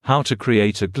How to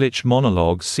Create a Glitch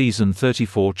Monologues Season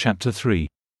 34 Chapter 3.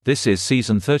 This is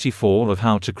Season 34 of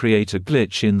How to Create a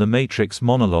Glitch in the Matrix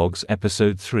Monologues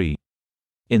Episode 3.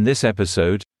 In this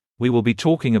episode, we will be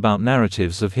talking about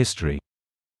narratives of history.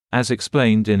 As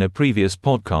explained in a previous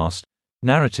podcast,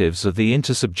 narratives are the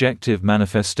intersubjective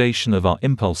manifestation of our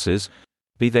impulses,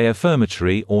 be they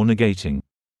affirmatory or negating.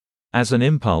 As an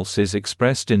impulse is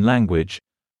expressed in language,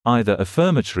 either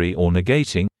affirmatory or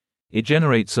negating, it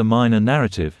generates a minor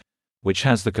narrative, which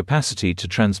has the capacity to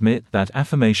transmit that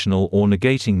affirmational or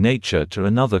negating nature to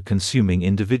another consuming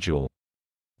individual.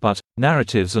 But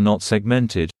narratives are not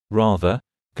segmented, rather,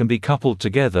 can be coupled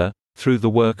together through the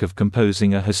work of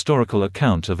composing a historical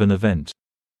account of an event.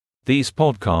 These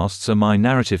podcasts are my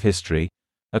narrative history,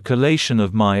 a collation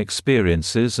of my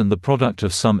experiences and the product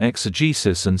of some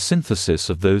exegesis and synthesis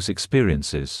of those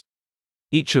experiences.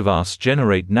 Each of us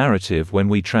generate narrative when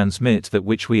we transmit that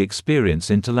which we experience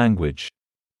into language.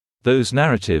 Those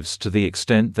narratives, to the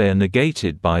extent they are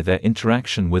negated by their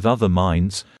interaction with other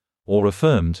minds, or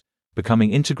affirmed,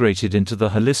 becoming integrated into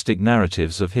the holistic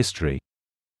narratives of history.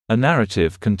 A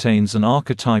narrative contains an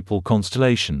archetypal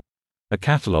constellation, a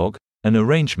catalogue, an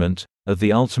arrangement, of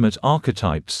the ultimate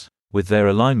archetypes, with their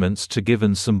alignments to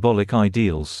given symbolic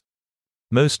ideals.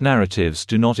 Most narratives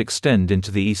do not extend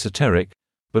into the esoteric,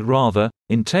 but rather,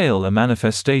 entail a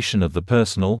manifestation of the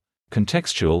personal,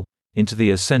 contextual, into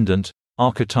the ascendant,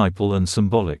 archetypal and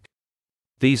symbolic.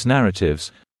 These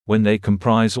narratives, when they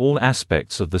comprise all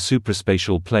aspects of the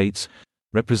supraspatial plates,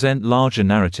 represent larger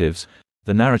narratives,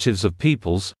 the narratives of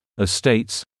peoples, of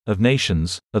states, of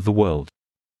nations, of the world.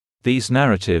 These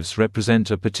narratives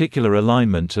represent a particular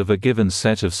alignment of a given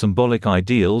set of symbolic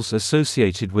ideals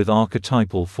associated with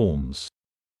archetypal forms.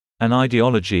 An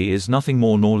ideology is nothing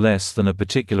more nor less than a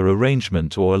particular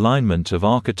arrangement or alignment of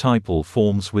archetypal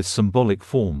forms with symbolic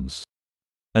forms.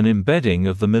 An embedding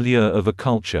of the milieu of a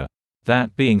culture.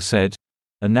 That being said,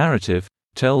 a narrative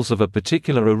tells of a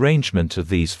particular arrangement of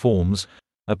these forms,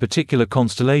 a particular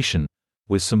constellation,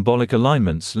 with symbolic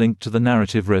alignments linked to the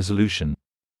narrative resolution.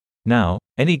 Now,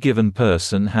 any given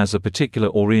person has a particular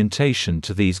orientation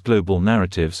to these global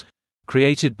narratives,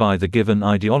 created by the given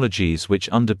ideologies which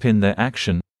underpin their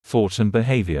action, thought and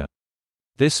behavior.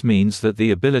 This means that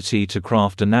the ability to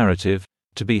craft a narrative,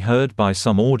 to be heard by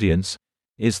some audience,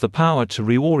 is the power to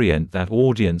reorient that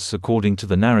audience according to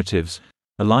the narratives,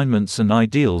 alignments and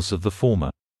ideals of the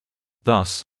former.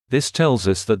 Thus, this tells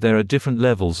us that there are different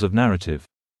levels of narrative.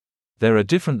 There are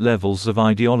different levels of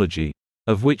ideology,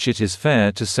 of which it is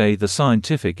fair to say the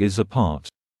scientific is a part.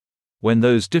 When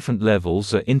those different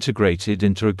levels are integrated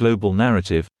into a global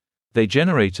narrative, they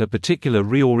generate a particular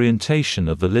reorientation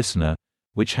of the listener,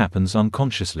 which happens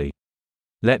unconsciously.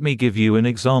 Let me give you an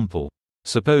example.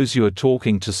 Suppose you are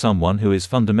talking to someone who is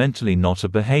fundamentally not a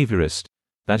behaviorist,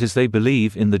 that is, they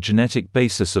believe in the genetic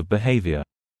basis of behavior.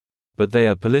 But they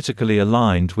are politically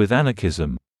aligned with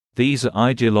anarchism. These are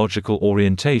ideological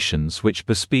orientations which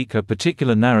bespeak a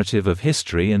particular narrative of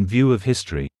history and view of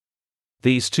history.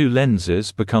 These two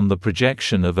lenses become the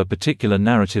projection of a particular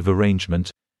narrative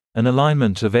arrangement, an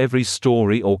alignment of every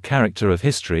story or character of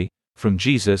history, from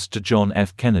Jesus to John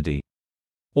F. Kennedy.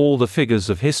 All the figures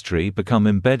of history become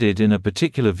embedded in a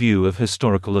particular view of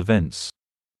historical events.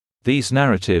 These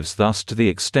narratives, thus, to the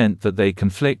extent that they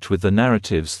conflict with the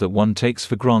narratives that one takes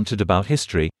for granted about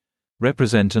history,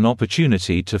 represent an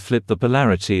opportunity to flip the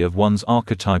polarity of one's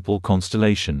archetypal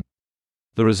constellation.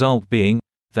 The result being,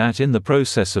 that in the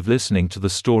process of listening to the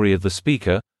story of the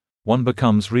speaker, one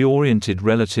becomes reoriented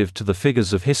relative to the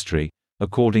figures of history,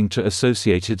 according to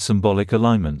associated symbolic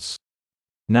alignments.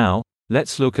 Now,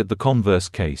 let's look at the converse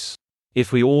case.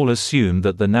 If we all assume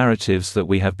that the narratives that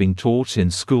we have been taught in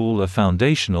school are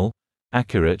foundational,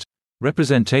 accurate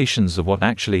representations of what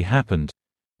actually happened,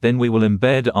 then we will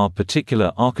embed our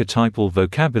particular archetypal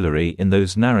vocabulary in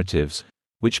those narratives,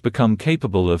 which become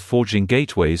capable of forging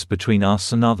gateways between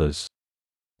us and others.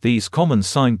 These common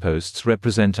signposts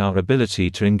represent our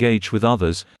ability to engage with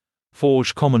others,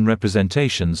 forge common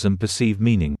representations and perceive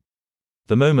meaning.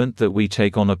 The moment that we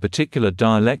take on a particular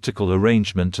dialectical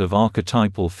arrangement of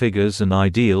archetypal figures and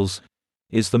ideals,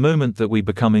 is the moment that we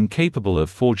become incapable of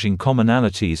forging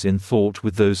commonalities in thought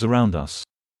with those around us.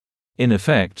 In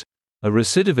effect, a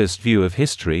recidivist view of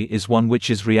history is one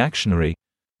which is reactionary,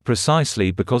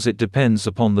 precisely because it depends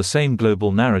upon the same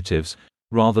global narratives,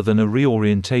 rather than a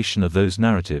reorientation of those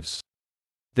narratives.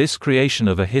 This creation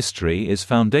of a history is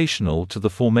foundational to the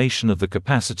formation of the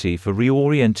capacity for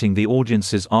reorienting the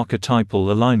audience's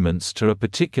archetypal alignments to a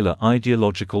particular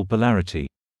ideological polarity.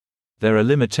 There are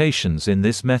limitations in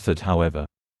this method, however.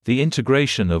 The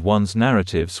integration of one's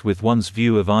narratives with one's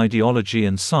view of ideology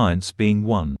and science being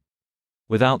one.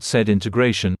 Without said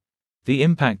integration, the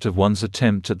impact of one's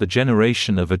attempt at the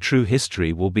generation of a true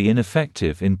history will be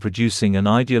ineffective in producing an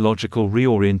ideological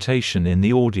reorientation in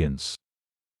the audience.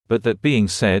 But that being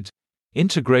said,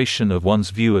 integration of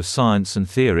one's view of science and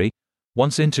theory,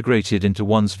 once integrated into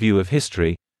one's view of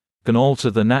history, can alter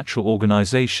the natural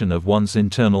organization of one's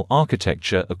internal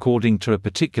architecture according to a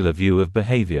particular view of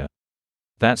behavior.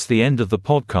 That's the end of the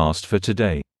podcast for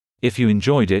today. If you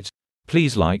enjoyed it,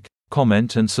 please like,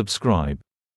 comment and subscribe.